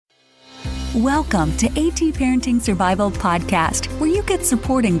Welcome to AT Parenting Survival Podcast, where you get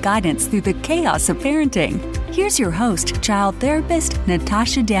support and guidance through the chaos of parenting. Here's your host, child therapist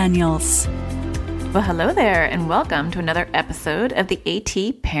Natasha Daniels. Well, hello there, and welcome to another episode of the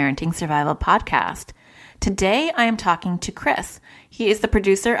AT Parenting Survival Podcast. Today, I am talking to Chris. He is the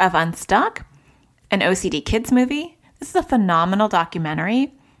producer of Unstuck, an OCD kids movie. This is a phenomenal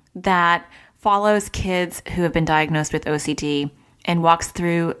documentary that follows kids who have been diagnosed with OCD and walks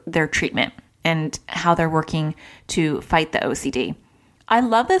through their treatment and how they're working to fight the OCD. I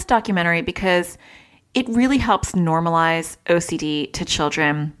love this documentary because it really helps normalize OCD to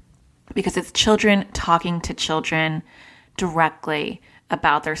children, because it's children talking to children directly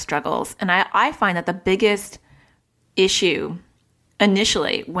about their struggles. And I find that the biggest issue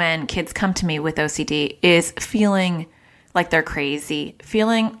initially when kids come to me with OCD is feeling like they're crazy,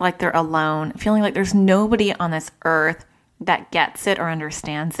 feeling like they're alone, feeling like there's nobody on this earth that gets it or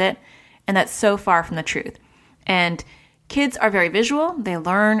understands it. And that's so far from the truth. And kids are very visual. They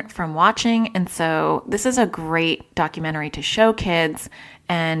learn from watching. And so this is a great documentary to show kids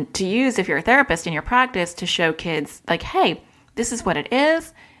and to use if you're a therapist in your practice to show kids like, hey, this is what it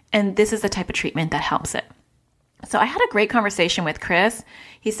is. And this is the type of treatment that helps it. So I had a great conversation with Chris.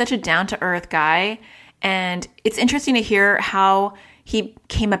 He's such a down-to-earth guy. And it's interesting to hear how he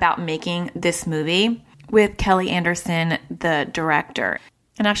came about making this movie with Kelly Anderson, the director.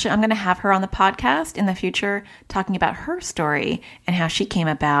 And actually, I'm going to have her on the podcast in the future talking about her story and how she came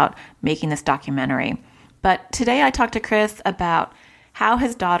about making this documentary. But today I talked to Chris about how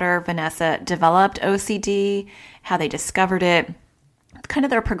his daughter, Vanessa, developed OCD, how they discovered it, kind of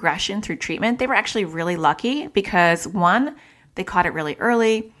their progression through treatment. They were actually really lucky because, one, they caught it really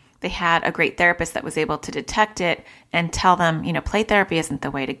early. They had a great therapist that was able to detect it and tell them, play therapy isn't the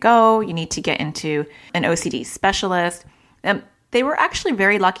way to go. You need to get into an OCD specialist. They were actually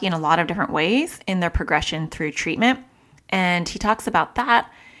very lucky in a lot of different ways in their progression through treatment. And he talks about that.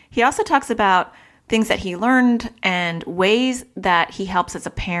 He also talks about things that he learned and ways that he helps as a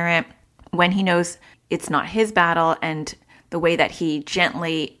parent when he knows it's not his battle, and the way that he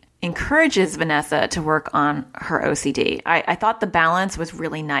gently encourages Vanessa to work on her OCD. I thought the balance was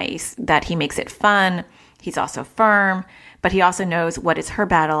really nice, that he makes it fun. He's also firm, but he also knows what is her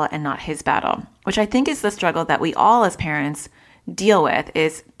battle and not his battle, which I think is the struggle that we all as parents deal with,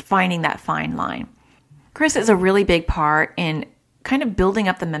 is finding that fine line. Chris is a really big part in kind of building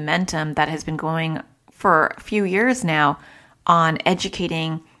up the momentum that has been going for a few years now on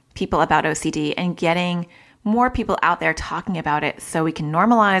educating people about OCD and getting more people out there talking about it so we can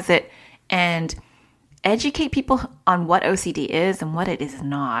normalize it and educate people on what OCD is and what it is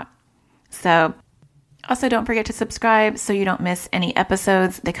not. So also don't forget to subscribe so you don't miss any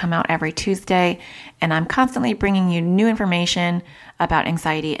episodes. They come out every Tuesday, and I'm constantly bringing you new information about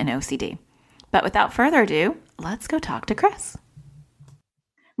anxiety and OCD. But without further ado, let's go talk to Chris.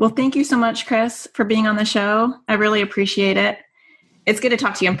 Well, thank you so much, Chris, for being on the show. I really appreciate it. It's good to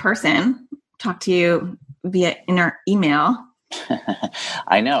talk to you in person, talk to you via email.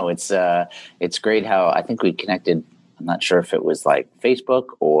 I know it's great how I think we connected. I'm not sure if it was like Facebook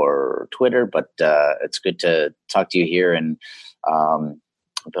or Twitter, but it's good to talk to you here and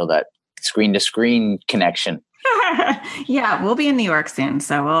build that screen to screen connection. Yeah, we'll be in New York soon,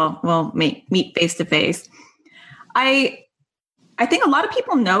 so we'll meet face to face. I think a lot of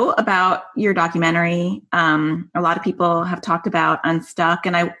people know about your documentary. A lot of people have talked about Unstuck,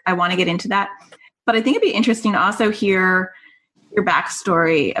 and I want to get into that. But I think it'd be interesting to also hear your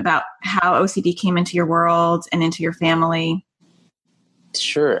backstory about how OCD came into your world and into your family.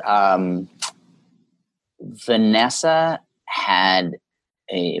 Sure. Vanessa had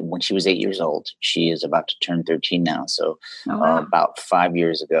when she was 8 years old, she is about to turn 13 now. So about 5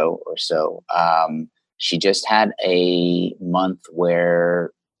 years ago or so, she just had a month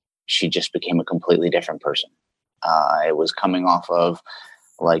where she just became a completely different person. It was coming off of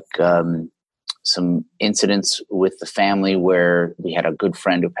some incidents with the family where we had a good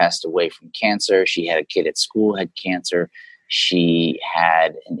friend who passed away from cancer. She had a kid at school had cancer. She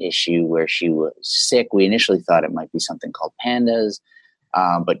had an issue where she was sick. We initially thought it might be something called PANDAS.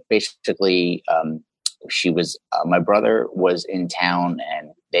 But basically, she was, my brother was in town and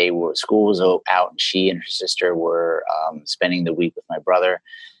school was out, and she and her sister were spending the week with my brother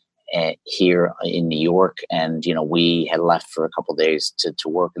here in New York. And, we had left for a couple of days to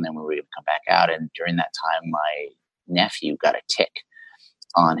work, and then we were going to come back out. And during that time, my nephew got a tick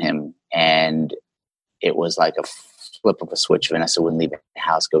on him, and it was like a flip of a switch. Vanessa wouldn't leave the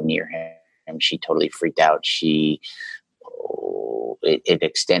house, go near him. She totally freaked out. It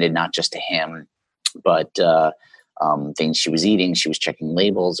extended not just to him, but things she was eating. She was checking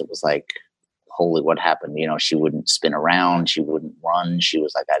labels. It was like holy, what happened? You know, she wouldn't spin around. She wouldn't run. She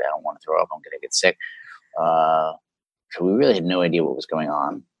was like, I don't want to throw up. I'm going to get sick. So we really had no idea what was going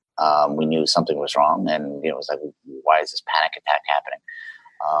on. We knew something was wrong, and it was like, why is this panic attack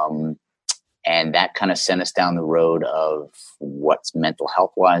happening? And that kind of sent us down the road of what's mental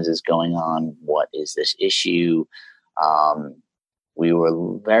health wise is going on. What is this issue? We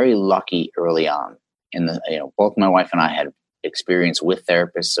were very lucky early on both my wife and I had experience with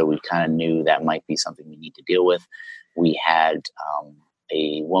therapists, so we kind of knew that might be something we need to deal with. We had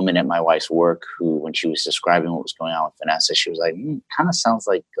a woman at my wife's work who, when she was describing what was going on with Vanessa, she was like, kind of sounds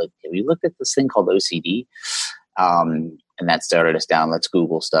like, have you looked at this thing called OCD? And that started us down. Let's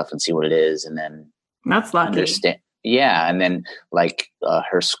Google stuff and see what it is. And then that's lucky. Yeah. And then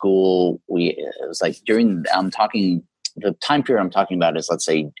her school, it was like the time period I'm talking about is, let's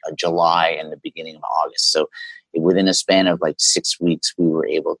say, July and the beginning of August. So within a span of like 6 weeks, we were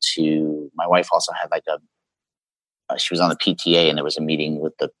able to, my wife also had she was on the PTA, and there was a meeting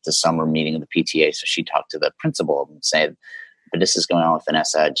with the summer meeting of the PTA. So she talked to the principal and said, but this is going on with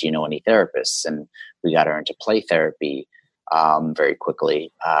Vanessa. Do you know any therapists? And we got her into play therapy very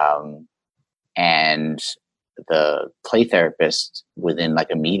quickly. And the play therapist, within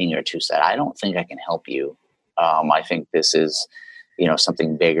like a meeting or two, said, I don't think I can help you. I think this is,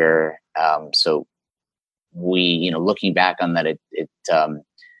 something bigger. So we, looking back on that,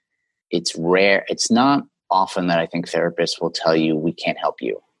 it's rare. It's not often that I think therapists will tell you we can't help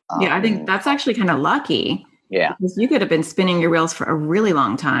you. Yeah, I think that's actually kind of lucky. Yeah. Because you could have been spinning your wheels for a really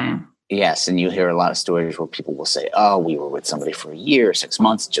long time. Yes. And you hear a lot of stories where people will say, oh, we were with somebody for a year, 6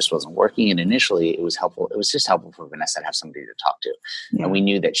 months, it just wasn't working. And initially it was helpful. It was just helpful for Vanessa to have somebody to talk to. Yeah. And we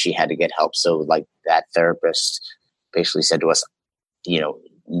knew that she had to get help. So like that therapist basically said to us,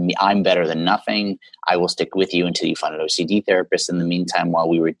 I'm better than nothing. I will stick with you until you find an OCD therapist. In the meantime, while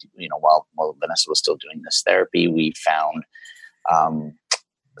we were, while Vanessa was still doing this therapy, we found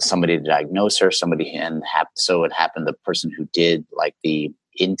somebody to diagnose her. So it happened. The person who did like the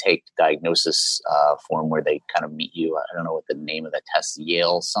intake diagnosis form where they kind of meet you. I don't know what the name of that test,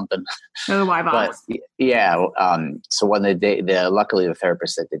 Yale something. Oh, the Y-box. Yeah. So when luckily the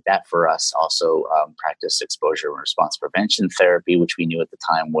therapist that did that for us also practiced exposure and response prevention therapy, which we knew at the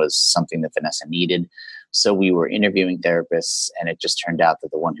time was something that Vanessa needed. So we were interviewing therapists, and it just turned out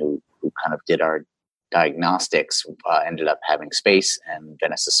that the one who kind of did our diagnostics ended up having space, and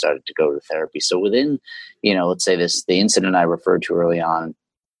Vanessa started to go to therapy. So within, let's say the incident I referred to early on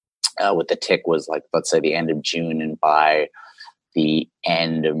with the tic was like, let's say the end of June, and by the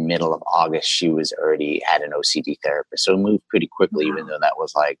end or middle of August, she was already at an OCD therapist. So it moved pretty quickly, even though that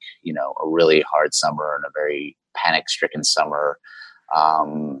was like, a really hard summer and a very panic-stricken summer.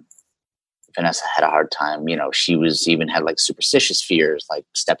 Vanessa had a hard time. She had like superstitious fears, like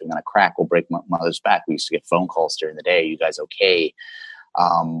stepping on a crack will break my mother's back. We used to get phone calls during the day. Are you guys okay?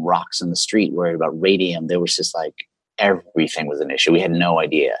 Rocks in the street, worried about radium. There was just like everything was an issue. We had no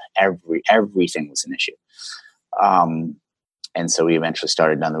idea. Everything was an issue. And so we eventually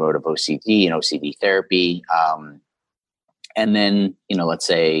started down the road of OCD and OCD therapy. And then, let's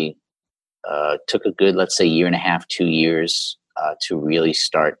say, took a good, year and a half, 2 years to really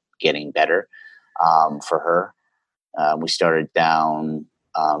start getting better for her. We started down,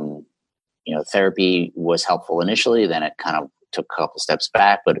 therapy was helpful initially. Then it kind of took a couple steps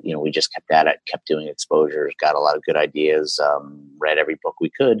back, but, we just kept at it, kept doing exposures, got a lot of good ideas, read every book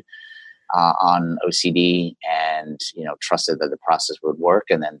we could on OCD, and, trusted that the process would work.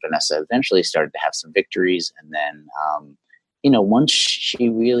 And then Vanessa eventually started to have some victories. And then, once she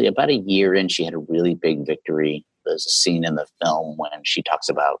really, about a year in, she had a really big victory. There's a scene in the film when she talks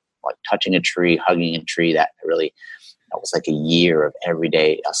about like touching a tree, hugging a tree. That was like a year of every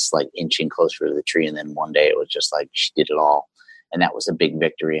day, us like inching closer to the tree. And then one day it was just like, she did it all. And that was a big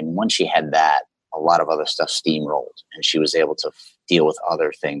victory. And once she had that, a lot of other stuff steamrolled, and she was able to deal with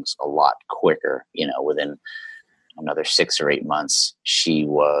other things a lot quicker. Within another 6 or 8 months, she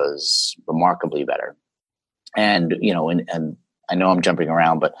was remarkably better. And, and I know I'm jumping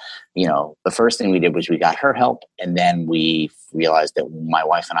around, but, the first thing we did was we got her help, and then we realized that my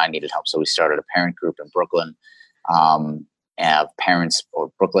wife and I needed help. So we started a parent group in Brooklyn, parents, or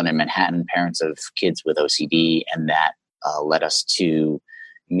Brooklyn and Manhattan, parents of kids with OCD. And that led us to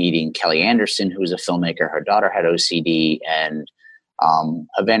meeting Kelly Anderson, who was a filmmaker. Her daughter had OCD. And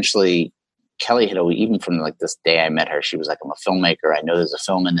eventually Kelly had, even from like this day I met her, she was like, I'm a filmmaker. I know there's a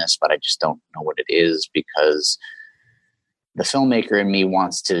film in this, but I just don't know what it is, because the filmmaker in me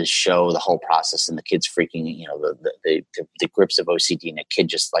wants to show the whole process, and the kids freaking, the grips of OCD, and a kid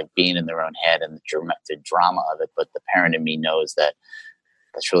just like being in their own head and the drama of it. But the parent in me knows that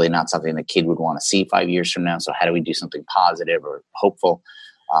that's really not something the kid would want to see 5 years from now. So how do we do something positive or hopeful?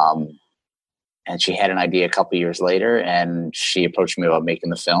 And she had an idea a couple of years later, and she approached me about making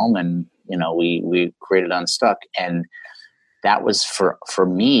the film, and, we created Unstuck. And that was for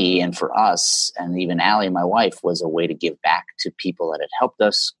me and for us, and even Allie, my wife, was a way to give back to people that had helped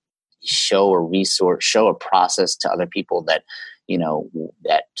us, show a resource, show a process to other people that,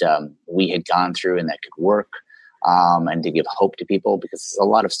 we had gone through and that could work, and to give hope to people, because there's a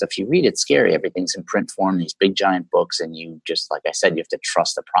lot of stuff you read. It's scary. Everything's in print form, these big giant books. And you just, like I said, you have to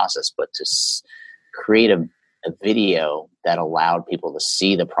trust the process, but to create a video that allowed people to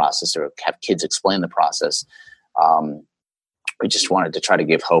see the process or have kids explain the process. We just wanted to try to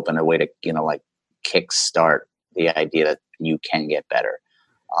give hope and a way to, kickstart the idea that you can get better.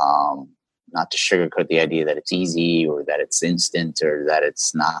 Not to sugarcoat the idea that it's easy or that it's instant or that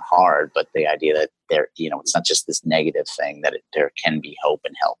it's not hard, but the idea that it's not just this negative thing, that there can be hope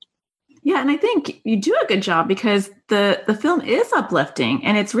and help. Yeah. And I think you do a good job, because the film is uplifting,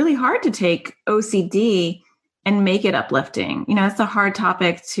 and it's really hard to take OCD and make it uplifting. It's a hard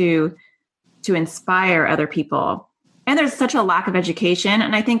topic to inspire other people. And there's such a lack of education.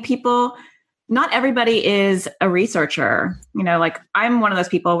 And I think not everybody is a researcher. I'm one of those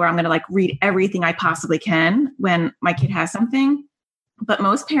people where I'm going to read everything I possibly can when my kid has something. But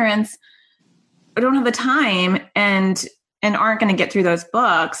most parents don't have the time and aren't going to get through those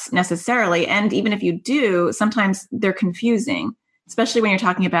books necessarily. And even if you do, sometimes they're confusing, especially when you're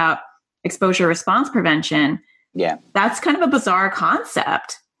talking about exposure response prevention. Yeah. That's kind of a bizarre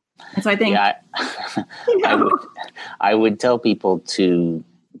concept. And so I think, I would tell people to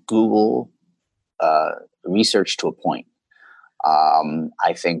Google research to a point.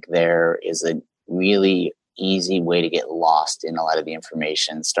 I think there is a really easy way to get lost in a lot of the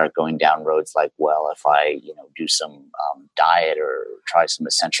information, start going down roads like, well, if I, do some diet or try some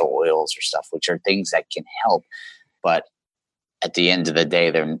essential oils or stuff, which are things that can help. But at the end of the day,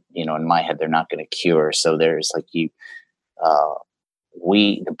 they're, in my head, they're not going to cure. So there's the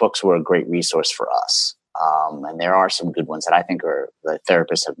books were a great resource for us. And there are some good ones that I think the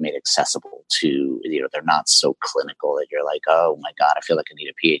therapists have made accessible to, they're not so clinical that you're like, oh my God, I feel like I need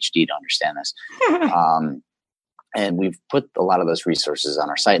a PhD to understand this. And we've put a lot of those resources on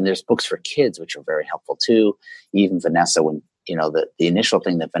our site, and there's books for kids, which are very helpful too. Even Vanessa, when, the initial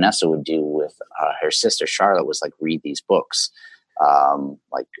thing that Vanessa would do with her sister, Charlotte, was read these books, Up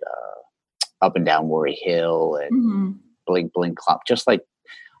and Down Worry Hill and Blink, Blink, Clop, just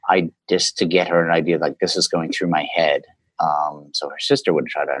to get her an idea, this is going through my head. So her sister would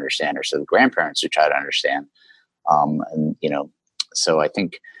try to understand her. So the grandparents would try to understand. So I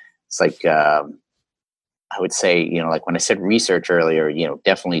think it's I would say, when I said research earlier,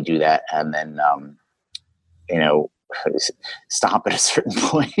 definitely do that. And then, stop at a certain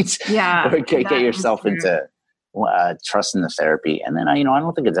point. Yeah. Or get yourself into trust in the therapy. And then, I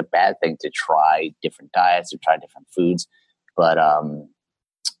don't think it's a bad thing to try different diets or try different foods. But, I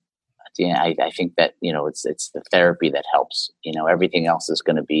think that, it's the therapy that helps. Everything else is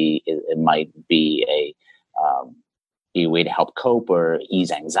going to be, it might be a way to help cope or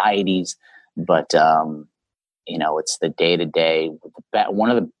ease anxieties. But, it's the day-to-day. One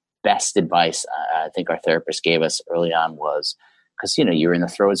of the best advice I think our therapist gave us early on was, because, you're in the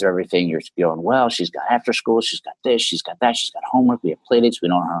throes of everything. You're going, well, she's got after school, she's got this, she's got that, she's got homework, we have play dates, we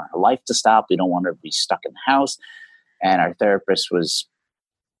don't want her life to stop, we don't want her to be stuck in the house. And our therapist was,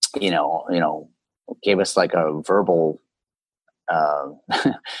 gave us a verbal,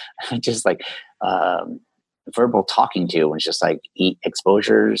 verbal talking to. And it's just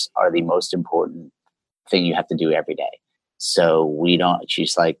exposures are the most important thing you have to do every day. So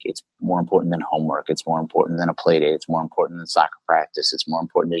she's it's more important than homework. It's more important than a play date. It's more important than soccer practice. It's more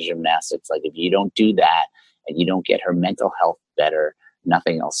important than gymnastics. If you don't do that and you don't get her mental health better,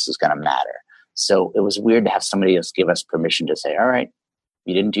 nothing else is going to matter. So it was weird to have somebody else give us permission to say, all right,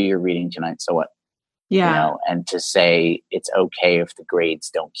 you didn't do your reading tonight, so what? Yeah. And to say it's okay if the grades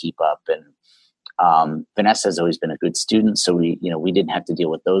don't keep up. And Vanessa has always been a good student, so we didn't have to deal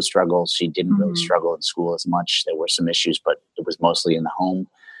with those struggles. She didn't really struggle in school as much. There were some issues, but it was mostly in the home.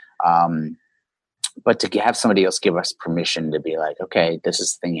 But to have somebody else give us permission to be okay, this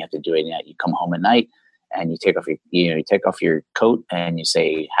is the thing you have to do. And you come home at night and you take off your coat and you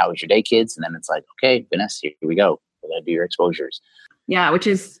say, "How was your day, kids?" And then it's okay, Vanessa, here we go. We're gonna do your exposures. Yeah, which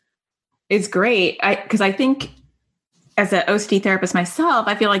is great. Because I think as an OCD therapist myself,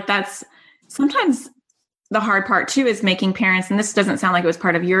 I feel that's sometimes the hard part too, is making parents, and this doesn't sound like it was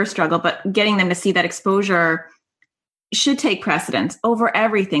part of your struggle, but getting them to see that exposure should take precedence over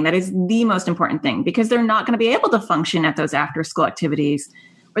everything. That is the most important thing, because they're not going to be able to function at those after school activities,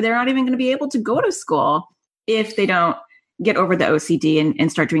 or they're not even going to be able to go to school if they don't get over the OCD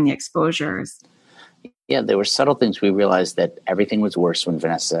and start doing the exposures. Yeah, there were subtle things. We realized that everything was worse when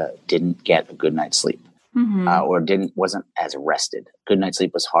Vanessa didn't get a good night's sleep, or wasn't as rested. Good night's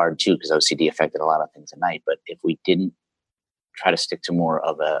sleep was hard too, because OCD affected a lot of things at night. But if we didn't try to stick to more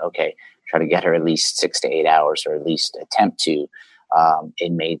of try to get her at least 6 to 8 hours, or at least attempt to,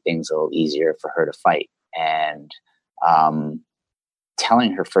 it made things a little easier for her to fight. And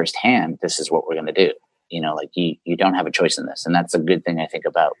telling her firsthand, this is what we're going to do. You don't have a choice in this. And that's a good thing I think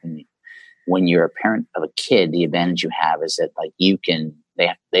about when you're a parent of a kid. The advantage you have is that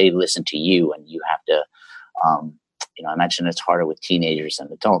they listen to you, and you have to, I mentioned it's harder with teenagers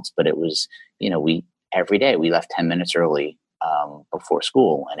and adults, but it was, every day we left 10 minutes early before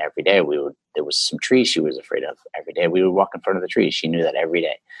school, and every day there was some trees she was afraid of. Every day we would walk in front of the trees. She knew that every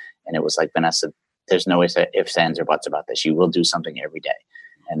day. And it was like, Vanessa, there's no ifs, ands, or buts about this. You will do something every day.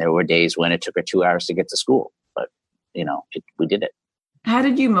 And there were days when it took her 2 hours to get to school, but we did it. How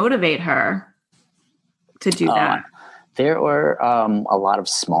did you motivate her to do that? There were a lot of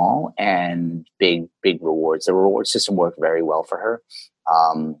small and big rewards. The reward system worked very well for her.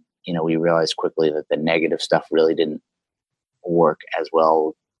 We realized quickly that the negative stuff really didn't work as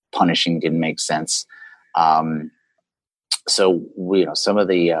well. Punishing didn't make sense. So some of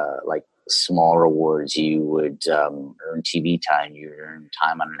the small rewards, you would earn TV time, you earn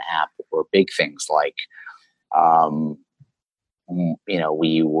time on an app, or big things like,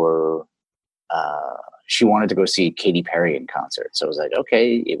 she wanted to go see Katy Perry in concert. So it was like,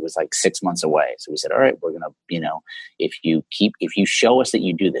 okay, it was like 6 months away. So we said, all right, we're going to, if you show us that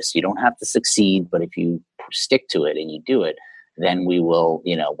you do this, you don't have to succeed, but if you stick to it and you do it, then we will,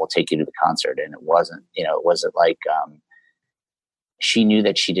 we'll take you to the concert. And it wasn't like, she knew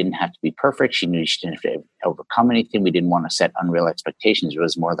that she didn't have to be perfect. She knew she didn't have to overcome anything. We didn't want to set unreal expectations. It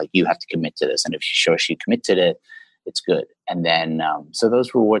was more like, you have to commit to this. And if you show she committed it, it's good. And then, so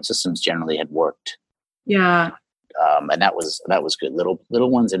those reward systems generally had worked. Yeah. And that was good. Little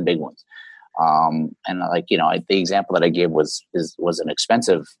ones and big ones. And the example that I gave was an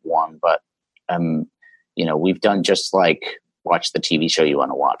expensive one, but, we've done just like watch the TV show you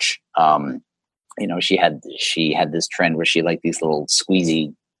want to watch. She had this trend where she liked these little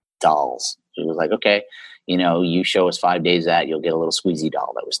squeezy dolls. She was like, okay, you show us 5 days that, you'll get a little squeezy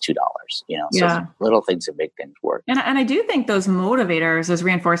doll that was $2. So little things and big things work. And I do think those motivators, those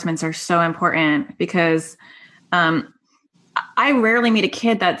reinforcements are so important, because I rarely meet a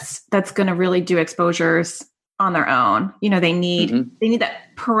kid that's going to really do exposures on their own. They need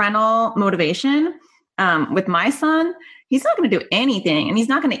that parental motivation. With my son, he's not going to do anything, and he's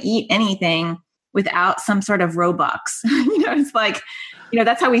not going to eat anything without some sort of Robux. It's like,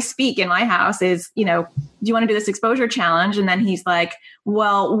 that's how we speak in my house is, do you want to do this exposure challenge? And then he's like,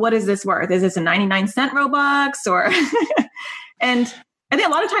 well, what is this worth? Is this a 99-cent Robux or, and I think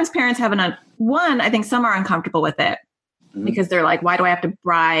a lot of times parents have I think some are uncomfortable with it because they're like, why do I have to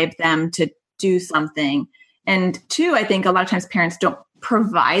bribe them to do something? And two, I think a lot of times parents don't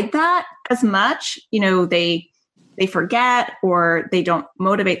provide that as much, they forget, or they don't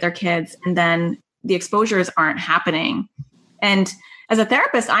motivate their kids, and then the exposures aren't happening. And as a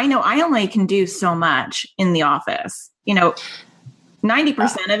therapist, I know I only can do so much in the office. 90%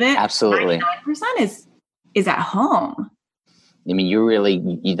 of it, absolutely, 99% is at home. I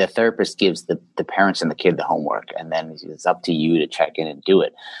mean, the therapist gives the parents and the kid the homework, and then it's up to you to check in and do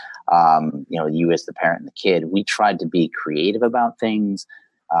it. You as the parent and the kid, we tried to be creative about things.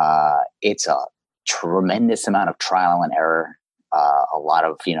 It's a tremendous amount of trial and error, a lot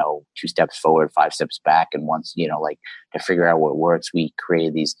of 2 steps forward, 5 steps back, and once to figure out what works. We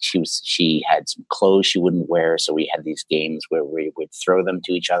created these. She had some clothes she wouldn't wear, so we had these games where we would throw them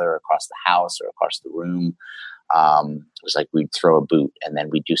to each other across the house or across the room. It was like we'd throw a boot, and then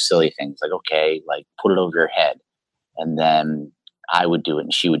we'd do silly things like, okay, like put it over your head, and then I would do it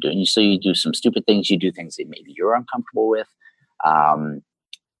and she would do it. And so you do some stupid things, you do things that maybe you're uncomfortable with.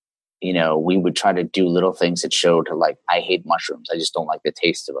 We would try to do little things that showed her, like, I hate mushrooms. I just don't like the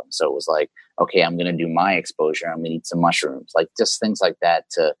taste of them. So it was like, okay, I'm going to do my exposure. I'm going to eat some mushrooms, like just things like that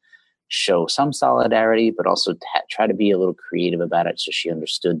to show some solidarity, but also try to be a little creative about it. So she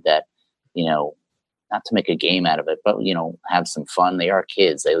understood that, not to make a game out of it, but, have some fun. They are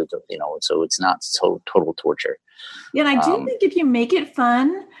kids. They, so it's not total torture. Yeah. And I do think if you make it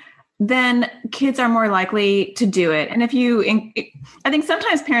fun, then kids are more likely to do it. And I think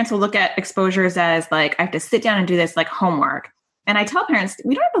sometimes parents will look at exposures as like, I have to sit down and do this like homework. And I tell parents,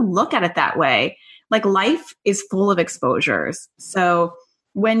 we don't have to look at it that way. like life is full of exposures. So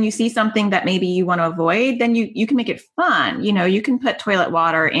when you see something that maybe you want to avoid, then you can make it fun. You can put toilet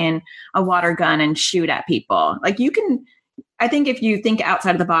water in a water gun and shoot at people. Like I think if you think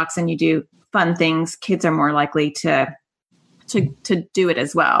outside of the box and you do fun things, kids are more likely to do it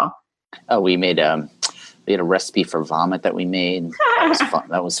as well. Oh, we had a recipe for vomit that we made.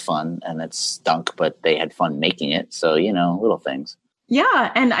 That was fun, and it stunk, but they had fun making it. So, little things.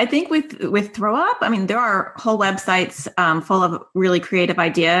 Yeah. And I think with Throw Up, I mean, there are whole websites full of really creative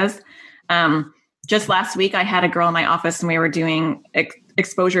ideas. Just last week, I had a girl in my office and we were doing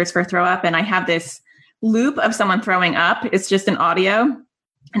exposures for Throw Up. And I have this loop of someone throwing up. It's just an audio.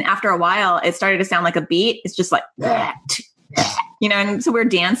 And after a while, it started to sound like a beat. It's just like, and so we're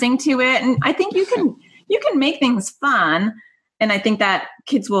dancing to it. And I think you can make things fun. And I think that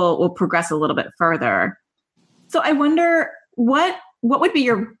kids will progress a little bit further. So I wonder what would be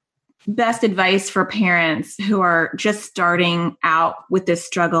your best advice for parents who are just starting out with this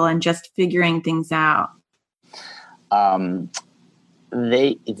struggle and just figuring things out? Now,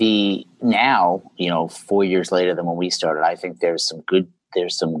 4 years later than when we started, I think there's some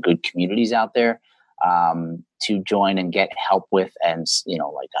good communities out there to join and get help with, and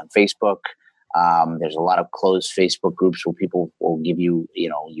like on Facebook. There's a lot of closed Facebook groups where people will give you,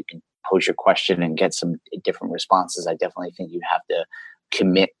 you can pose your question and get some different responses. I definitely think you have to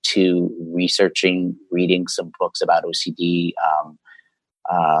commit to reading some books about OCD.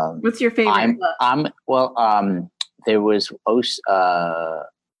 What's your favorite book? There was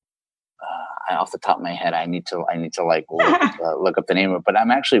off the top of my head, I need to like look up the name of it. But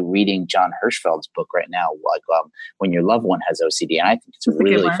I'm actually reading John Hirschfeld's book right now, like When Your Loved One Has OCD, and I think it's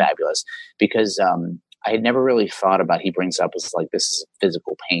really fabulous because I had never really thought about. He brings up as like this is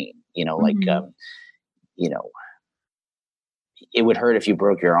physical pain, it would hurt if you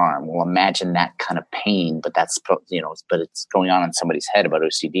broke your arm. Well, imagine that kind of pain, but but it's going on in somebody's head about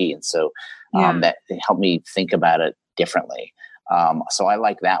OCD, and so that helped me think about it differently. So I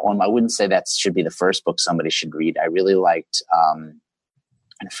like that one. I wouldn't say that should be the first book somebody should read. I really liked, and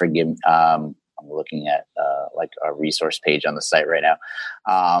forgive me, I'm looking at like a resource page on the site right now.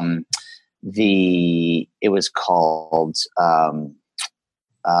 It was called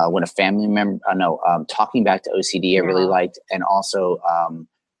When a Family Member, Talking Back to OCD. I really liked, and also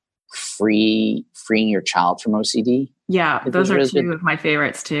Freeing Your Child from OCD. Yeah, those are really two of my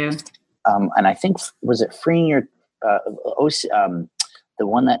favorites too. And I think was it Freeing Your the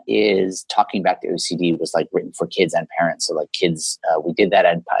one that is Talking Back to OCD was like written for kids and parents. So like kids, we did that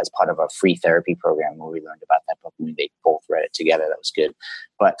as part of a free therapy program where we learned about that book and they both read it together. That was good.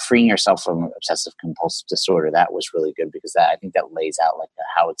 But Freeing Yourself from Obsessive Compulsive Disorder, that was really good because I think that lays out like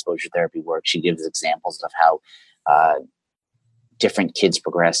how exposure therapy works. She gives examples of how different kids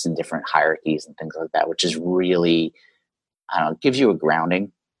progress in different hierarchies and things like that, which is really, gives you a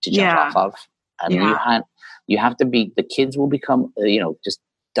grounding to jump off of. I mean, you have to be, the kids will become, just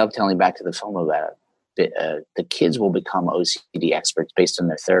dovetailing back to the film about it, the kids will become OCD experts based on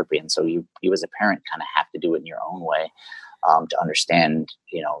their therapy. And so you as a parent kind of have to do it in your own way to understand,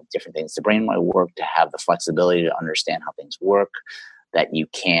 different things. The brain might work to have the flexibility to understand how things work, that you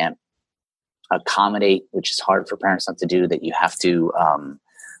can't accommodate, which is hard for parents not to do, that you have to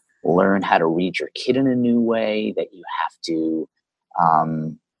learn how to read your kid in a new way, that you have to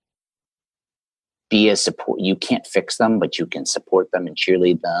be a support. You can't fix them, but you can support them and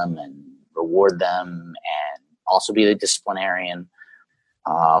cheerlead them and reward them and also be the disciplinarian.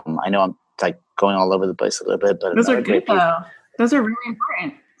 I know I'm like going all over the place a little bit, but those are good though. Those are really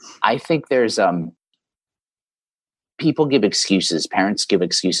important. I think there's people give excuses. Parents give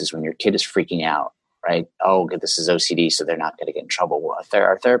excuses when your kid is freaking out, right? Oh, this is OCD, so they're not going to get in trouble. Well,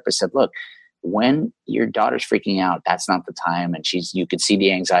 our therapist said, look, when your daughter's freaking out, that's not the time. And you could see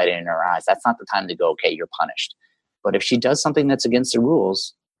the anxiety in her eyes. That's not the time to go, okay, you're punished. But if she does something that's against the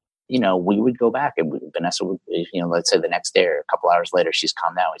rules, we would go back and Vanessa would, let's say the next day or a couple hours later, she's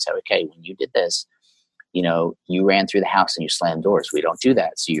calmed down. We'd say, okay, when you did this, you ran through the house and you slammed doors. We don't do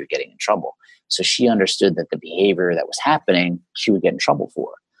that. So you're getting in trouble. So she understood that the behavior that was happening, she would get in trouble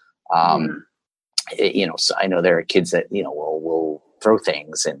for. So I know there are kids that, will throw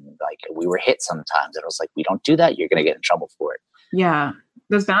things and like we were hit sometimes. And I was like, we don't do that. You're going to get in trouble for it. Yeah.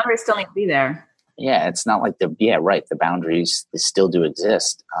 Those boundaries still need to be there. Yeah. It's not like the boundaries still do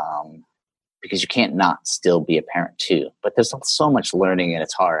exist. Because you can't not still be a parent too, but there's so much learning and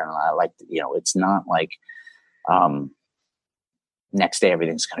it's hard. And I like, it's not like, next day,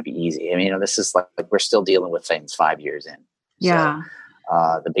 everything's going to be easy. I mean, this is like we're still dealing with things 5 years in. Yeah.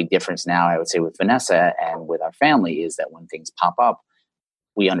 So, the big difference now, I would say with Vanessa and with our family is that when things pop up,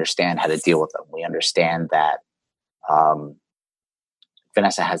 we understand how to deal with them. We understand that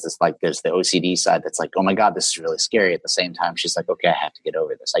Vanessa has this, like, there's the OCD side that's like, oh my God, this is really scary. At the same time, she's like, okay, I have to get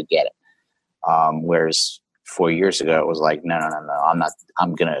over this. I get it. Whereas 4 years ago, it was like, no,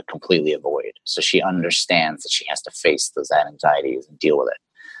 I'm going to completely avoid. So she understands that she has to face those anxieties and deal with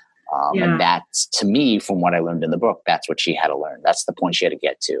it. And that's, to me, from what I learned in the book, that's what she had to learn. That's the point she had to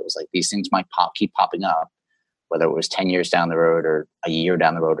get to. It was like, these things might keep popping up, whether it was 10 years down the road or a year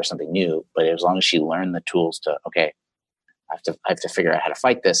down the road or something new. But as long as she learned the tools to, okay, I have to figure out how to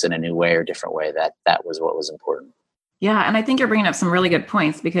fight this in a new way or different way, that was what was important. Yeah. And I think you're bringing up some really good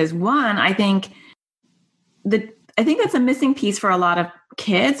points, because one, I think that's a missing piece for a lot of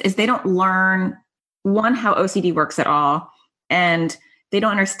kids is they don't learn, one, how OCD works at all. And they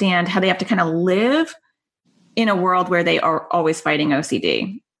don't understand how they have to kind of live in a world where they are always fighting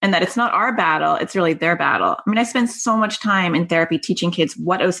OCD, and that it's not our battle. It's really their battle. I mean, I spend so much time in therapy teaching kids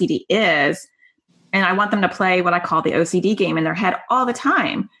what OCD is. And I want them to play what I call the OCD game in their head all the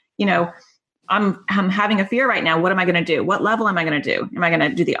time. You know, I'm having a fear right now. What am I going to do? What level am I going to do? Am I going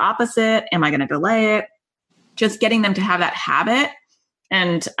to do the opposite? Am I going to delay it? Just getting them to have that habit.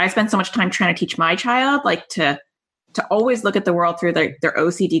 And I spend so much time trying to teach my child, like, to always look at the world through their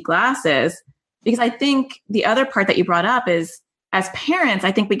OCD glasses. Because I think the other part that you brought up is, as parents,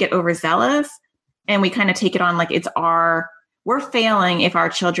 I think we get overzealous and we kind of take it on like we're failing if our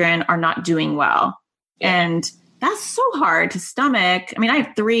children are not doing well. And that's so hard to stomach. I mean, I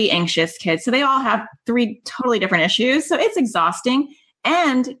have 3 anxious kids, so they all have 3 totally different issues. So it's exhausting,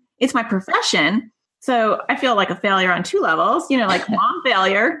 and it's my profession. So I feel like a failure on 2 levels, you know, like mom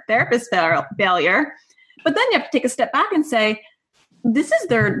failure, therapist failure. But then you have to take a step back and say, this is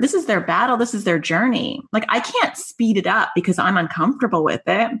their battle. This is their journey. Like, I can't speed it up because I'm uncomfortable with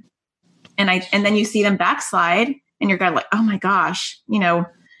it. And then you see them backslide, and you're kind of like, oh my gosh, you know,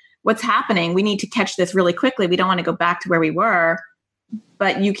 what's happening? We need to catch this really quickly. We don't want to go back to where we were,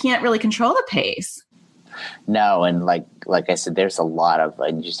 but you can't really control the pace. No. And like I said, there's a lot of,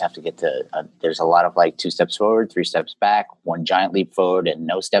 you just have to get to, there's a lot of like 2 steps forward, 3 steps back, 1 giant leap forward, and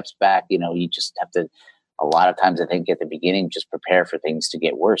no steps back. You know, you just have to, a lot of times I think at the beginning, just prepare for things to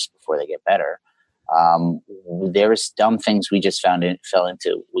get worse before they get better. There's dumb things we just fell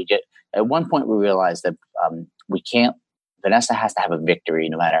into. At one point we realized that Vanessa has to have a victory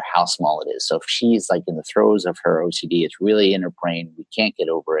no matter how small it is. So if she's like in the throes of her OCD, it's really in her brain. We can't get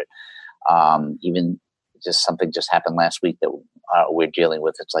over it. Even just something just happened last week that we're dealing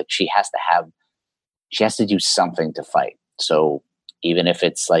with. It's like she has to do something to fight. So even if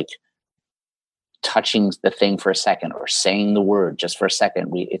it's like touching the thing for a second or saying the word just for a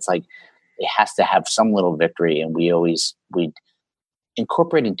second, it's like it has to have some little victory. And we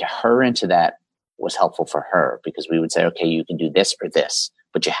incorporating her into that was helpful for her, because we would say, okay, you can do this or this,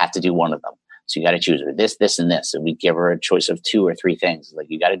 but you have to do one of them. So you got to choose this, this, and this. And we give her a choice of 2 or 3 things. Like,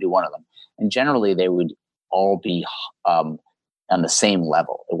 you got to do one of them. And generally they would all be on the same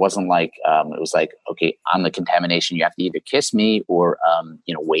level. It wasn't like, it was like, okay, I'm the contamination. You have to either kiss me or,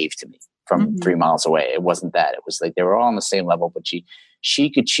 wave to me from 3 miles away. It wasn't that. It was like, they were all on the same level, but she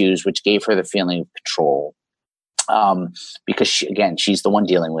could choose, which gave her the feeling of control. Because she's the one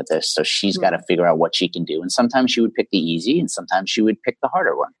dealing with this. So she's got to figure out what she can do. And sometimes she would pick the easy, and sometimes she would pick the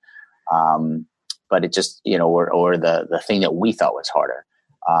harder one. But it just, or the thing that we thought was harder.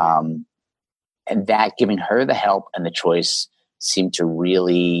 And that giving her the help and the choice seemed to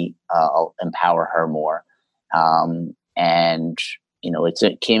really empower her more. And it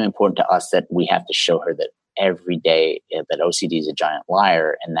became important to us that we have to show her that every day that OCD is a giant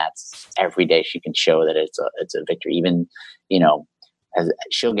liar, and that's every day she can show that it's a victory. Even, as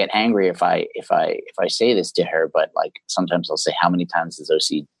she'll get angry if I say this to her, but like sometimes I'll say, how many times has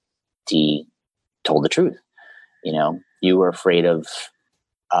OCD told the truth? You were afraid of,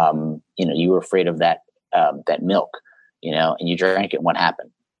 that milk, and you drank it. And what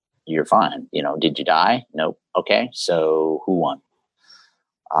happened? You're fine. Did you die? Nope. Okay. So who won?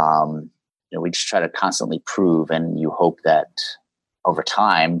 We just try to constantly prove, and you hope that over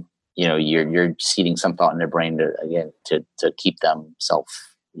time, you're seeding some thought in their brain to keep them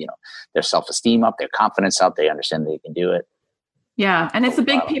their self-esteem up, their confidence up. They understand they can do it. Yeah. And it's a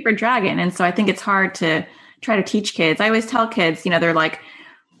big paper dragon. And so I think it's hard to try to teach kids. I always tell kids, they're like,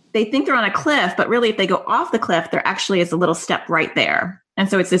 they think they're on a cliff, but really if they go off the cliff, there actually is a little step right there. And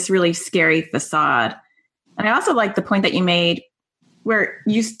so it's this really scary facade. And I also like the point that you made where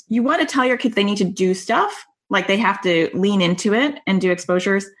you want to tell your kids they need to do stuff, like they have to lean into it and do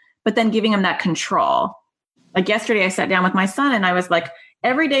exposures, but then giving them that control. Like yesterday I sat down with my son and I was like,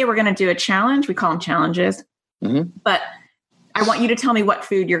 every day we're going to do a challenge. We call them challenges, but I want you to tell me what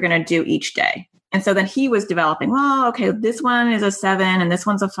food you're going to do each day. And so then he was developing, well, okay, this one is a 7 and this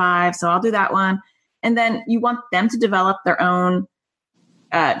one's a 5. So I'll do that one. And then you want them to develop their own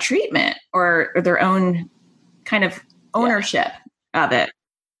treatment or their own kind of ownership of it.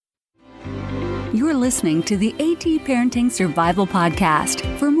 You're listening to the AT Parenting Survival Podcast.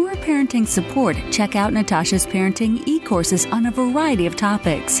 For more parenting support, check out Natasha's parenting e-courses on a variety of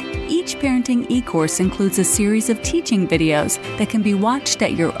topics. Each parenting e-course includes a series of teaching videos that can be watched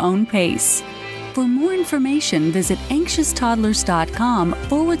at your own pace. For more information, visit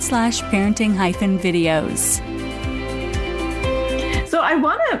anxioustoddlers.com/parenting-videos. So I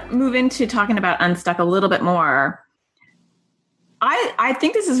want to move into talking about Unstuck a little bit more. I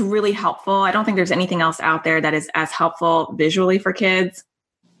think this is really helpful. I don't think there's anything else out there that is as helpful visually for kids.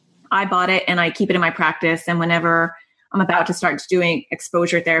 I bought it and I keep it in my practice. And whenever I'm about to start doing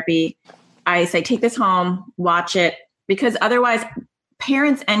exposure therapy, I say, take this home, watch it, because otherwise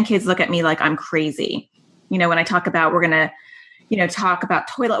parents and kids look at me like I'm crazy. You know, when I talk about, we're going to, talk about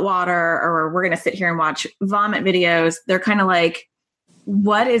toilet water, or we're going to sit here and watch vomit videos. They're kind of like,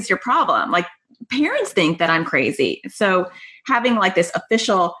 what is your problem? Like, parents think that I'm crazy. So having like this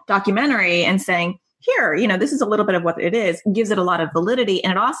official documentary and saying, here, this is a little bit of what it is, gives it a lot of validity. And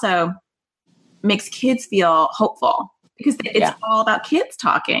it also makes kids feel hopeful because it's all about kids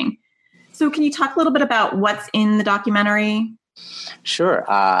talking. So can you talk a little bit about what's in the documentary? Sure.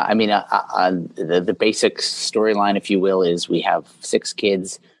 The basic storyline, if you will, is we have 6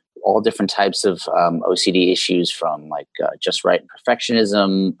 kids, all different types of OCD issues, from like just right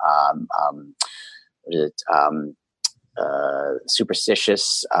perfectionism,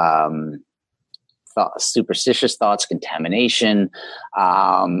 superstitious thoughts, contamination,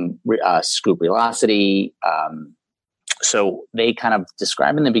 scrupulosity. So they kind of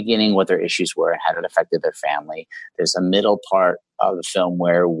describe in the beginning what their issues were and how it affected their family. There's a middle part of the film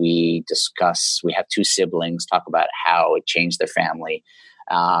where we have 2 siblings talk about how it changed their family,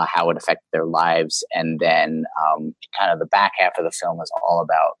 how it affected their lives. And then kind of the back half of the film is all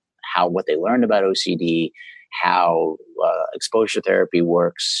about what they learned about OCD, how exposure therapy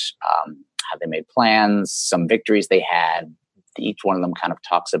works, how they made plans, some victories they had. Each one of them kind of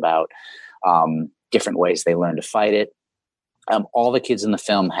talks about different ways they learned to fight it. All the kids in the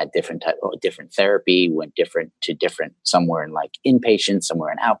film had different therapy, went different. Some were in like inpatient, some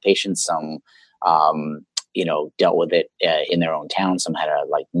were in outpatient, some dealt with it in their own town. Some had to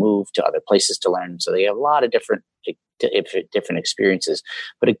like move to other places to learn. So they have a lot of different experiences,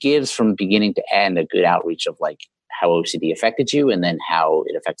 but it gives from beginning to end a good outreach of like how OCD affected you, and then how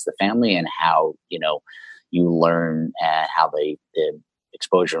it affects the family, and how you learn how the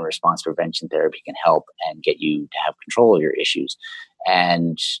exposure and response prevention therapy can help and get you to have control of your issues.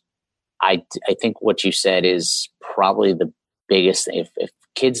 And I think what you said is probably the biggest thing. If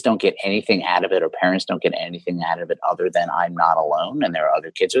kids don't get anything out of it, or parents don't get anything out of it other than I'm not alone and there are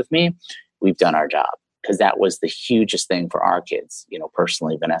other kids with me, we've done our job. Because that was the hugest thing for our kids.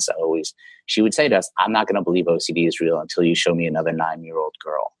 Personally, Vanessa she would say to us, I'm not going to believe OCD is real until you show me another 9-year-old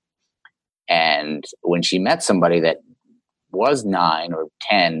girl. And when she met somebody that was 9 or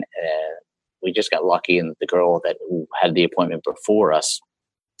 10, we just got lucky, and the girl that had the appointment before us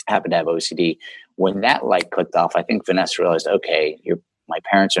happened to have OCD. When that light clicked off, I think Vanessa realized, okay, my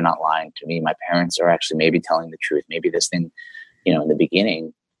parents are not lying to me. My parents are actually maybe telling the truth. Maybe this thing, in the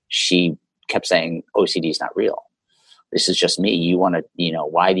beginning, she kept saying OCD is not real. This is just me. You want to,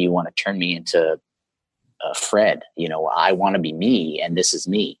 why do you want to turn me into Fred? I want to be me, and this is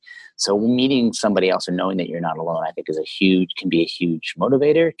me. So meeting somebody else and knowing that you're not alone, I think can be a huge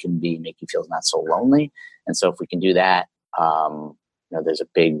motivator, make you feel not so lonely. And so if we can do that, there's a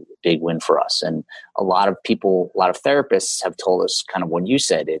big win for us. And a lot of therapists have told us kind of what you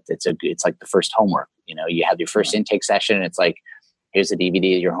said. It's like the first homework. You have your first intake session, and it's like, here's the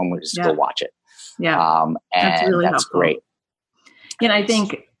DVD. Your homework is to go watch it. Yeah, and that's great. And I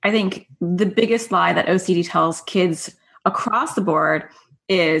think the biggest lie that OCD tells kids across the board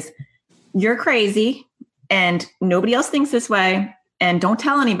is you're crazy and nobody else thinks this way, and don't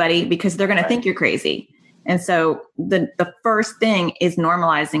tell anybody because they're going to think you're crazy. And so the first thing is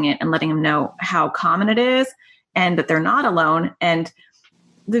normalizing it and letting them know how common it is and that they're not alone. And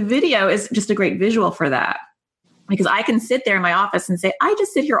the video is just a great visual for that. Because I can sit there in my office and say, I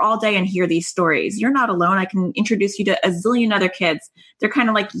just sit here all day and hear these stories. You're not alone. I can introduce you to a zillion other kids. They're kind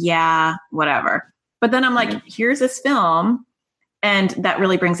of like, yeah, whatever. But then I'm like, here's this film. And that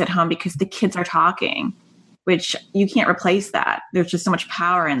really brings it home because the kids are talking, which you can't replace that. There's just so much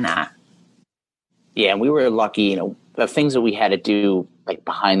power in that. Yeah. And we were lucky, the things that we had to do like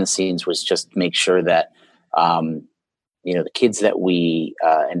behind the scenes was just make sure that the kids that we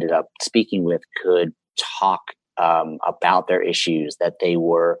ended up speaking with could talk about their issues, that they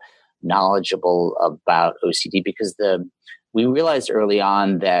were knowledgeable about OCD, because we realized early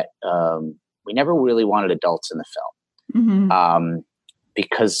on that we never really wanted adults in the film,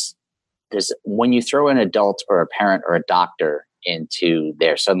 because when you throw an adult or a parent or a doctor into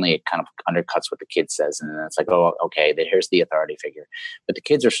there, suddenly it kind of undercuts what the kid says, and then it's like, oh, okay, here's the authority figure. But the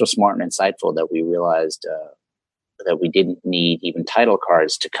kids are so smart and insightful that we realized that we didn't need even title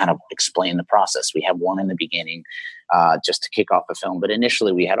cards to kind of explain the process. We have one in the beginning just to kick off the film. But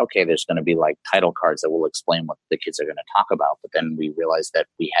initially we had, okay, there's going to be like title cards that will explain what the kids are going to talk about. But then we realized that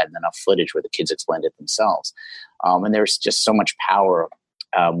we had enough footage where the kids explained it themselves. And there's just so much power.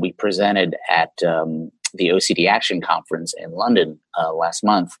 We presented at the OCD Action Conference in London last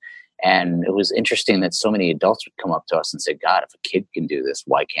month. And it was interesting that so many adults would come up to us and say, God, if a kid can do this,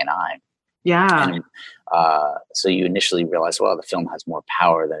 why can't I? Yeah. And so you initially realize, well, the film has more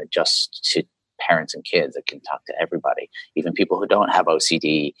power than just to parents and kids. It can talk to everybody, even people who don't have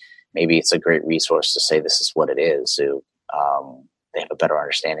OCD. Maybe it's a great resource to say this is what it is. So they have a better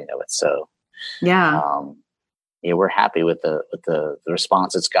understanding of it. So we're happy with the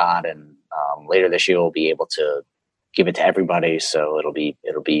response it's got, and later this year we'll be able to give it to everybody. So it'll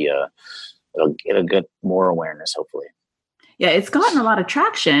get more awareness, hopefully. Yeah, it's gotten a lot of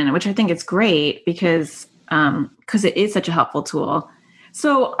traction, which I think is great because it is such a helpful tool.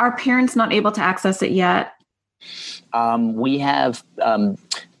 So are parents not able to access it yet? We have,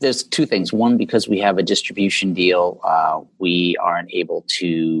 there's two things. One, because we have a distribution deal, we aren't able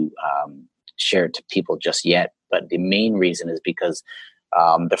to share it to people just yet. But the main reason is because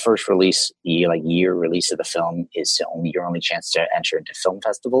the first release, year release of the film is your only chance to enter into film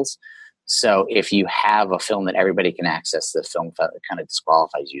festivals. So if you have a film that everybody can access, the film kind of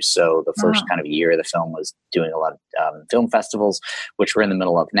disqualifies you. So the first kind of year of the film was doing a lot of film festivals, which we're in the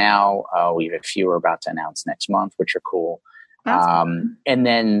middle of now. We have a few we're about to announce next month, which are cool. And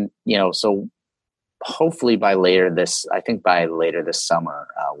then, so hopefully by later this summer,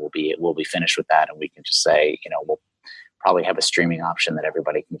 we'll be finished with that. And we can just say, we'll probably have a streaming option that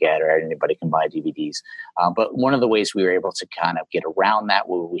everybody can get, or anybody can buy DVDs. But one of the ways we were able to kind of get around that,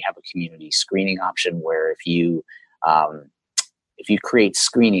 we have a community screening option where if you create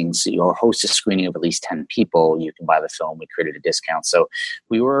screenings or host a screening of at least 10 people, you can buy the film. We created a discount. So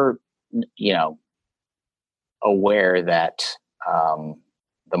we were, aware that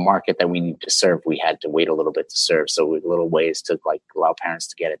the market that we need to serve, we had to wait a little bit to serve. So little ways to allow parents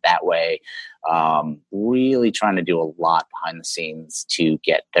to get it that way. Really trying to do a lot behind the scenes to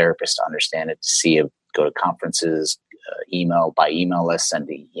get therapists to understand it, to see it, go to conferences, email lists, send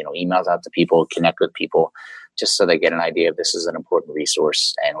emails out to people, connect with people, just so they get an idea of this is an important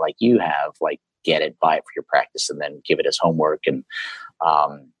resource. And like you have, get it, buy it for your practice, and then give it as homework. And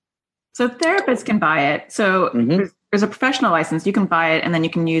so therapists can buy it. So there's a professional license. You can buy it and then you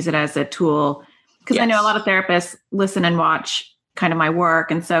can use it as a tool. Because I know a lot of therapists listen and watch kind of my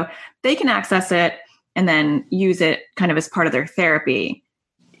work. And so they can access it and then use it kind of as part of their therapy.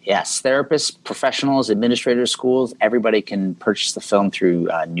 Yes, therapists, professionals, administrators, schools, everybody can purchase the film through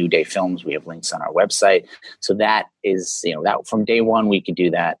New Day Films. We have links on our website. So that is, that from day one, we could do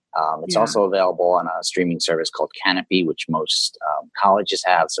that. It's also available on a streaming service called Canopy, which most colleges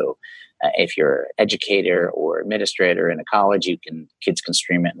have. So if you're an educator or administrator in a college, kids can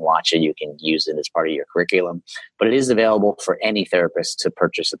stream it and watch it. You can use it as part of your curriculum, but it is available for any therapist to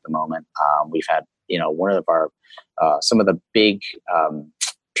purchase at the moment. We've had, one of our, some of the big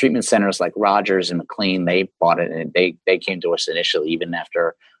treatment centers like Rogers and McLean, they bought it, and they came to us initially, even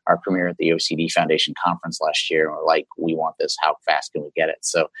after our premiere at the OCD Foundation conference last year, and were like, we want this. How fast can we get it?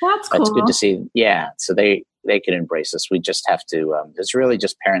 So that's cool. That's good to see. Yeah. So they can embrace us. We just have to, it's really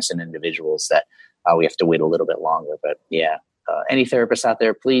just parents and individuals that we have to wait a little bit longer. But yeah, any therapists out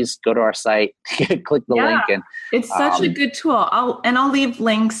there, please go to our site, click the link. And it's such a good tool. I'll leave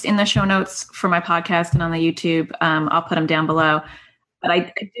links in the show notes for my podcast and on the YouTube. I'll put them down below. But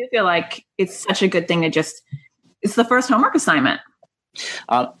I do feel like it's such a good thing it's the first homework assignment.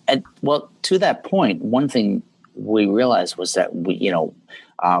 Well, to that point, one thing we realized was that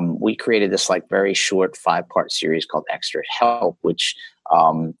we created this very short 5-part series called Extra Help, which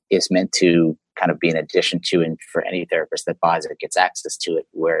is meant to kind of be an addition to, and for any therapist that buys it gets access to it,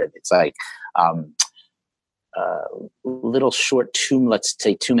 where it's little short, let's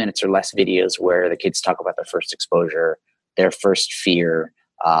say 2 minutes or less videos where the kids talk about their first exposure, their first fear,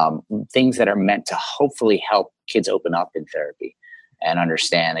 things that are meant to hopefully help kids open up in therapy and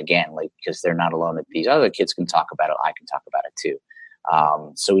understand, again, because they're not alone, that these other kids can talk about it. I can talk about it too.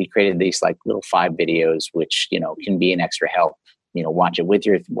 So we created these like little 5 videos, which, can be an extra help. Watch it with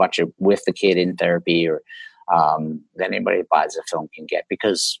the kid in therapy, or that anybody that buys the film can get.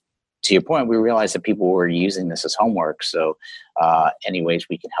 Because to your point, we realized that people were using this as homework. So any ways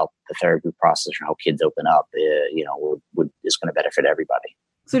we can help the therapy process or help kids open up, is going to benefit everybody.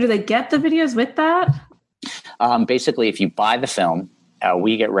 So do they get the videos with that? Basically, if you buy the film,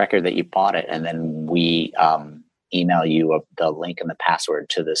 we get record that you bought it, and then we email you the link and the password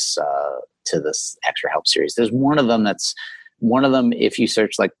to this extra help series. There's one of them if you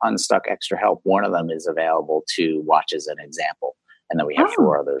search like Unstuck Extra Help, one of them is available to watch as an example, and then we have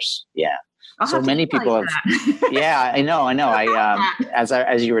 4 others. Yeah. So many people have. Yeah, I know. I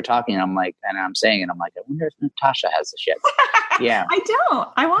as you were talking, I'm like, and I'm saying, and I'm like, I wonder if Natasha has this yet. Yeah, I don't.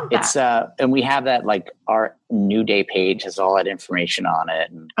 I want that. It's and we have that, like our New Day page has all that information on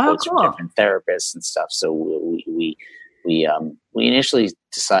it, and quotes from different therapists and stuff. So we initially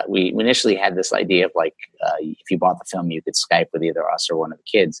had this idea of like, if you bought the film, you could Skype with either us or one of the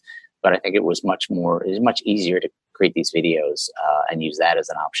kids. But I think it was much easier to create these videos and use that as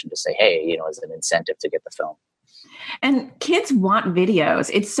an option to say, hey, as an incentive to get the film. And kids want videos.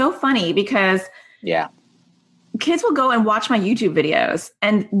 It's so funny because kids will go and watch my YouTube videos,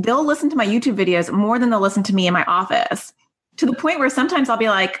 and they'll listen to my YouTube videos more than they'll listen to me in my office, to the point where sometimes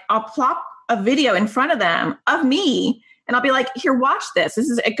I'll plop a video in front of them of me, and I'll be like, here, watch this. This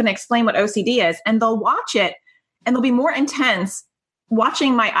is going to explain what OCD is. And they'll watch it, and they'll be more intense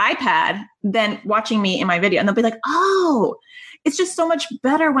watching my iPad than watching me in my video. And they'll be like, oh, it's just so much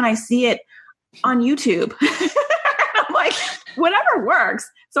better when I see it on YouTube. I'm like, whatever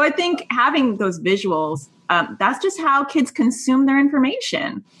works. So I think having those visuals, that's just how kids consume their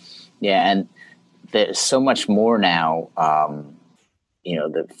information. Yeah. And there's so much more now,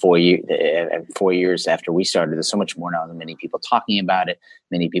 the 4 years after we started, there's so much more now than many people talking about it,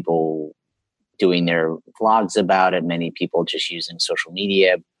 many people doing their vlogs about it, many people just using social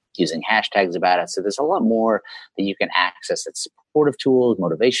media, using hashtags about it. So there's a lot more that you can access. It's supportive tools,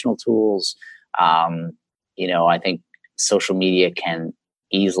 motivational tools. I think social media can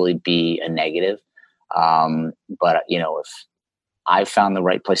easily be a negative. But if I found the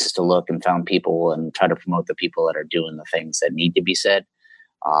right places to look and found people and try to promote the people that are doing the things that need to be said.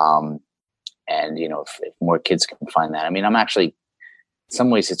 If more kids can find that, I'm actually, in some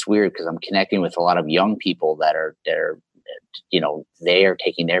ways it's weird because I'm connecting with a lot of young people that are they are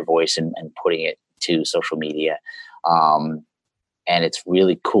taking their voice and putting it to social media. And it's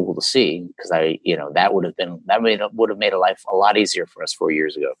really cool to see because that would have made a life a lot easier for us 4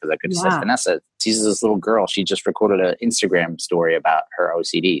 years ago. Because I could have said, Vanessa, she's this little girl. She just recorded an Instagram story about her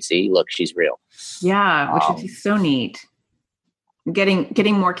OCD. See, look, she's real. Yeah. Which is so neat.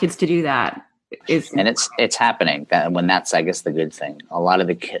 Getting more kids to do that. And it's happening. That's, I guess, the good thing. A lot of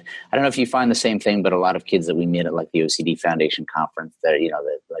the kids, I don't know if you find the same thing, but a lot of kids that we meet at like the OCD Foundation conference, that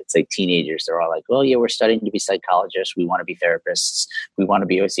let's say teenagers, they're all like, "Oh yeah, we're studying to be psychologists. We want to be therapists. We want to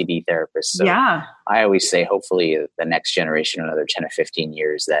be OCD therapists." So I always say, hopefully, the next generation, another 10 or 15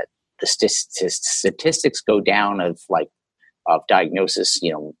 years, that the statistics go down of diagnosis.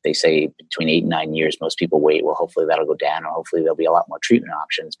 They say between 8 and 9 years, most people wait. Well, hopefully that'll go down, and hopefully there'll be a lot more treatment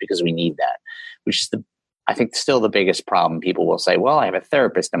options because we need that, which is I think still the biggest problem. People will say, well, I have a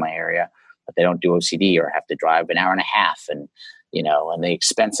therapist in my area, but they don't do OCD or have to drive an hour and a half. And, and the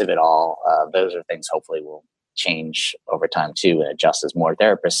expense of it all, those are things hopefully will change over time too, and adjust as more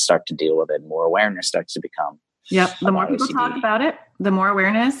therapists start to deal with it, more awareness starts to become. Yep. The more people talk about it, the more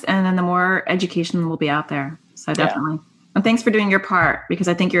awareness, and then the more education will be out there. So definitely. Yeah. And thanks for doing your part, because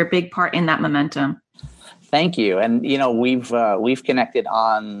I think you're a big part in that momentum. Thank you. And, we've connected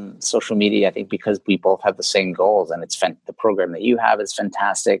on social media, I think, because we both have the same goals, and the program that you have is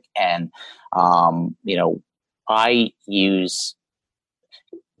fantastic. And, I use,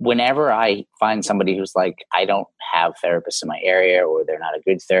 whenever I find somebody who's like, I don't have therapists in my area, or they're not a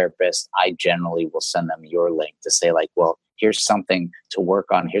good therapist, I generally will send them your link to say like, well, here's something to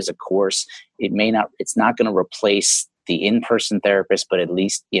work on. Here's a course. It's not going to replace the in-person therapist, but at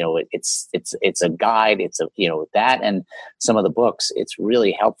least, it's a guide. It's that, and some of the books, it's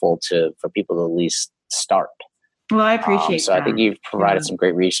really helpful for people to at least start. Well, I appreciate so that. I think you've provided some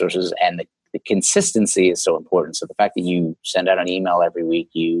great resources, and the consistency is so important. So the fact that you send out an email every week,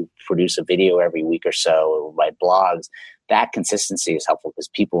 you produce a video every week or so, or write blogs, that consistency is helpful because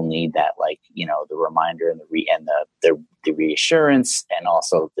people need that, the reminder and the reassurance, and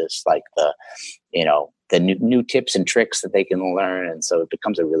also this, the new tips and tricks that they can learn. And so it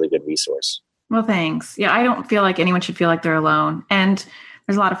becomes a really good resource. Well, thanks. Yeah. I don't feel like anyone should feel like they're alone. And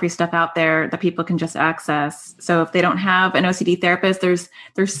there's a lot of free stuff out there that people can just access. So if they don't have an OCD therapist, there's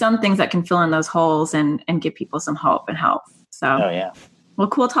some things that can fill in those holes and give people some hope and help. So, well,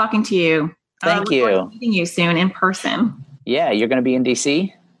 cool talking to you. Thank you. Meeting you soon in person. Yeah, you're going to be in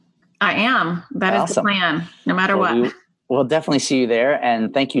DC? I am. That is the plan, no matter what. We'll definitely see you there.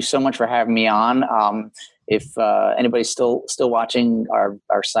 And thank you so much for having me on. If anybody's still watching our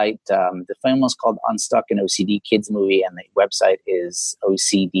site, the film was called Unstuck, an OCD Kids movie, and the website is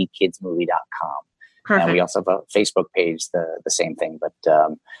ocdkidsmovie.com. Perfect. And we also have a Facebook page, the same thing. But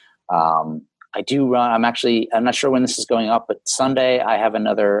I do run. I'm not sure when this is going up, but Sunday I have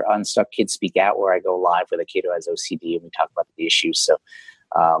another Unstuck Kids Speak Out where I go live with a kid who has OCD and we talk about the issues. So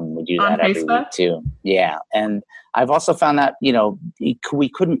we do that every week too. Yeah. And I've also found that, we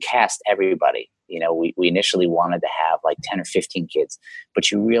couldn't cast everybody. We initially wanted to have like 10 or 15 kids, but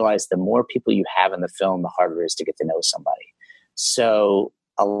you realize the more people you have in the film, the harder it is to get to know somebody. So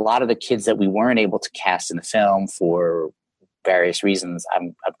a lot of the kids that we weren't able to cast in the film for various reasons,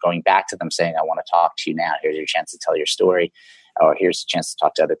 I'm going back to them saying, I want to talk to you now. Here's your chance to tell your story, or here's a chance to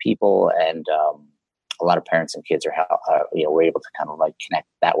talk to other people. And a lot of parents and kids we're able to kind of like connect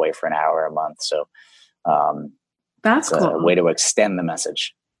that way for an hour a month. So that's cool. A way to extend the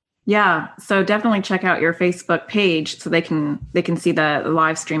message. Yeah. So definitely check out your Facebook page so they can see the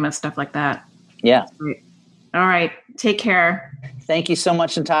live stream of stuff like that. Yeah. Great. All right. Take care. Thank you so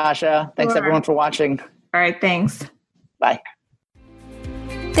much, Natasha. Thanks everyone for watching. All right. Thanks. Bye.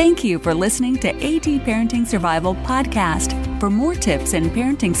 Thank you for listening to AT Parenting Survival Podcast. For more tips and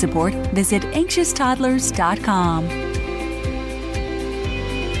parenting support, visit anxioustoddlers.com.